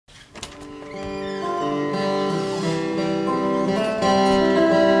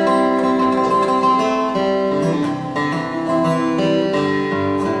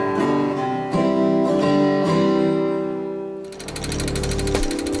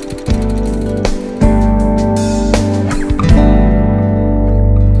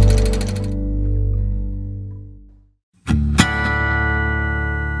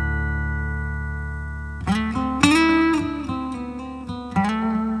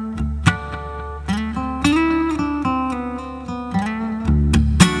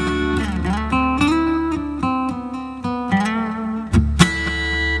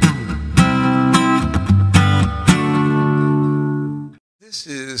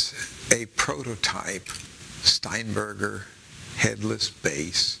is a prototype Steinberger headless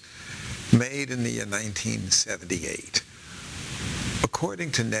bass made in the year 1978.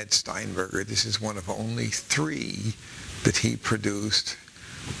 According to Ned Steinberger, this is one of only 3 that he produced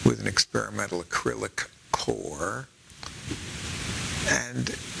with an experimental acrylic core, and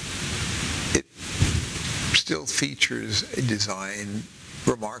it still features a design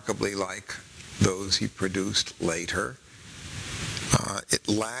remarkably like those he produced later. It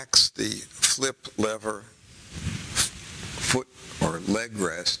lacks the flip lever foot or leg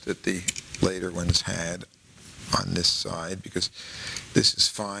rest that the later ones had on this side, because this is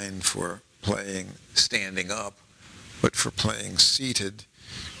fine for playing standing up, but for playing seated,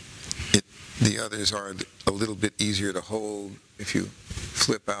 the others are a little bit easier to hold if you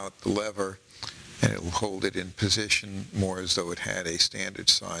flip out the lever, and it will hold it in position more as though it had a standard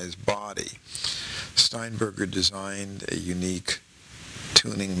size body. Steinberger designed a unique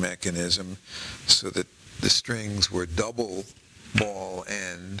tuning mechanism so that the strings were double ball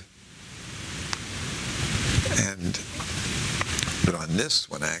end, but on this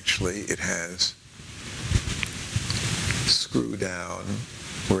one actually it has screw down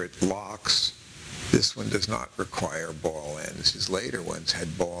where it locks. This one does not require ball ends. His later ones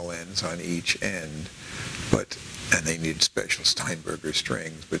had ball ends on each end, and they needed special Steinberger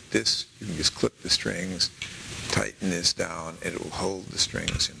strings, but this, you can just clip the strings, tighten this down, and it will hold the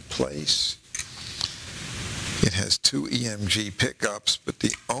strings in place. It has 2 EMG pickups, but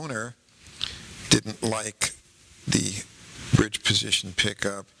the owner didn't like the bridge position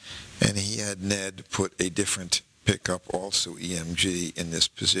pickup, and he had Ned put a different pickup, also EMG, in this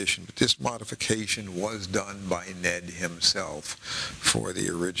position. But this modification was done by Ned himself for the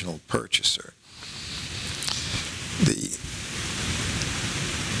original purchaser. The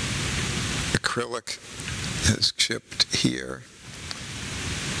acrylic is shipped here,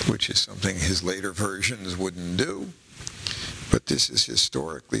 which is something his later versions wouldn't do, but this is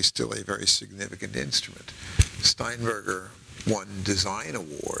historically still a very significant instrument. Steinberger won design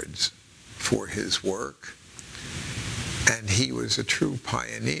awards for his work, and he was a true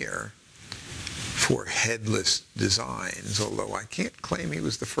pioneer for headless designs, although I can't claim he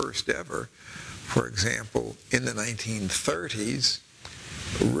was the first ever. For example, in the 1930s,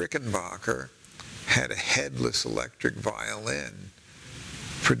 Rickenbacker had a headless electric violin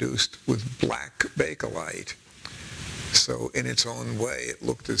produced with black bakelite. So in its own way, it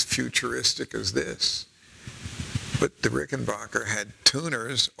looked as futuristic as this. But the Rickenbacker had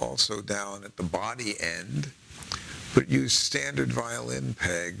tuners also down at the body end, but used standard violin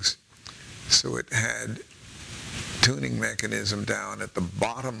pegs, so it had tuning mechanism down at the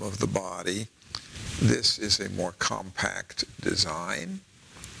bottom of the body. This is a more compact design,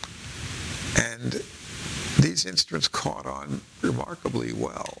 and these instruments caught on remarkably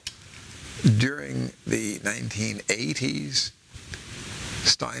well. During the 1980s,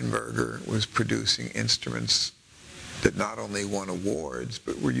 Steinberger was producing instruments that not only won awards,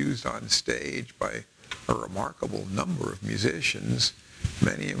 but were used on stage by a remarkable number of musicians,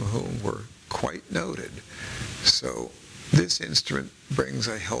 many of whom were quite noted. So this instrument brings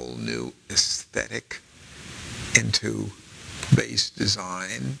a whole new aesthetic into bass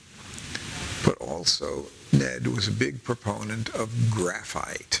design, but also Ned was a big proponent of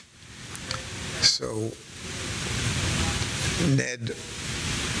graphite. So Ned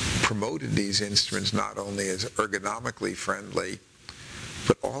promoted these instruments not only as ergonomically friendly,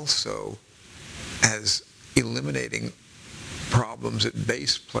 but also as eliminating problems that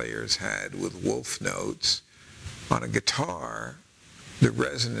bass players had with wolf notes. On a guitar, the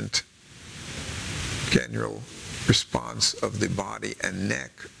resonant general response of the body and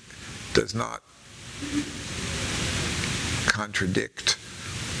neck does not contradict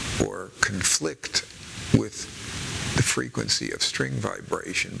or conflict with the frequency of string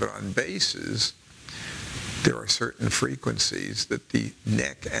vibration. But on basses, there are certain frequencies that the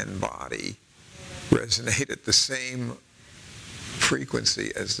neck and body resonate at the same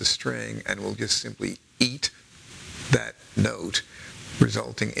frequency as the string and will just simply eat that note,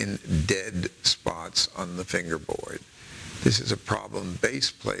 resulting in dead spots on the fingerboard. This is a problem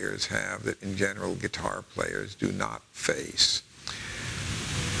bass players have that in general guitar players do not face.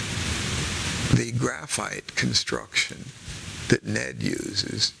 The graphite construction that Ned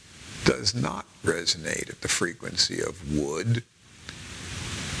uses does not resonate at the frequency of wood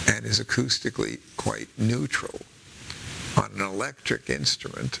and is acoustically quite neutral. On an electric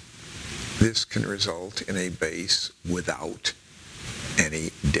instrument, this can result in a bass without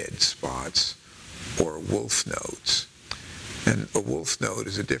any dead spots or wolf notes. And a wolf note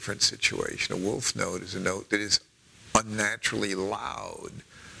is a different situation. A wolf note is a note that is unnaturally loud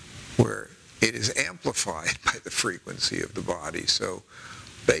where it is amplified by the frequency of the body. So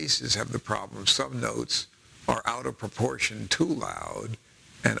basses have the problem. Some notes are out of proportion too loud,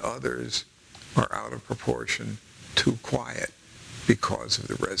 and others are out of proportion too quiet because of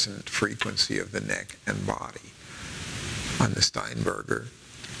the resonant frequency of the neck and body. On the Steinberger,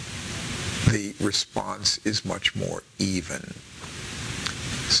 the response is much more even.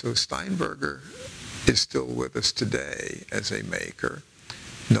 So Steinberger is still with us today as a maker,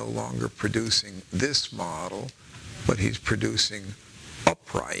 no longer producing this model, but he's producing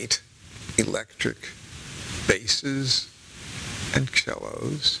upright electric basses and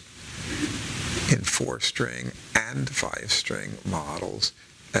cellos in 4-string and 5-string models,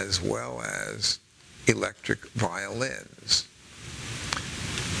 as well as electric violins.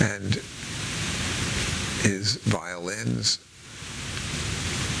 And his violins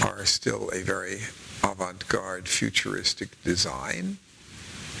are still a very avant-garde futuristic design,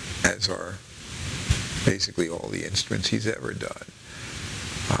 as are basically all the instruments he's ever done.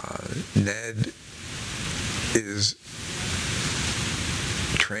 Ned is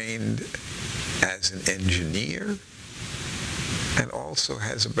trained as an engineer and also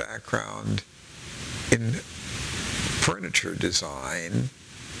has a background in furniture design,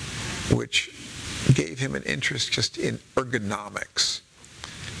 which gave him an interest just in ergonomics.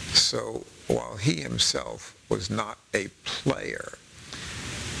 So while he himself was not a player,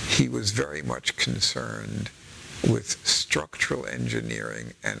 he was very much concerned with structural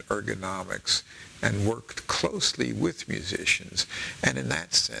engineering and ergonomics and worked closely with musicians. And in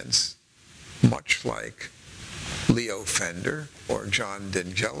that sense, much like Leo Fender or John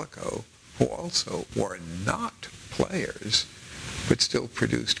D'Angelico, who also were not players, but still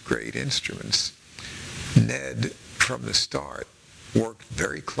produced great instruments, Ned, from the start, worked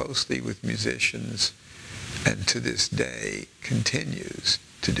very closely with musicians and to this day continues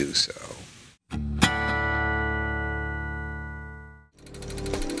to do so.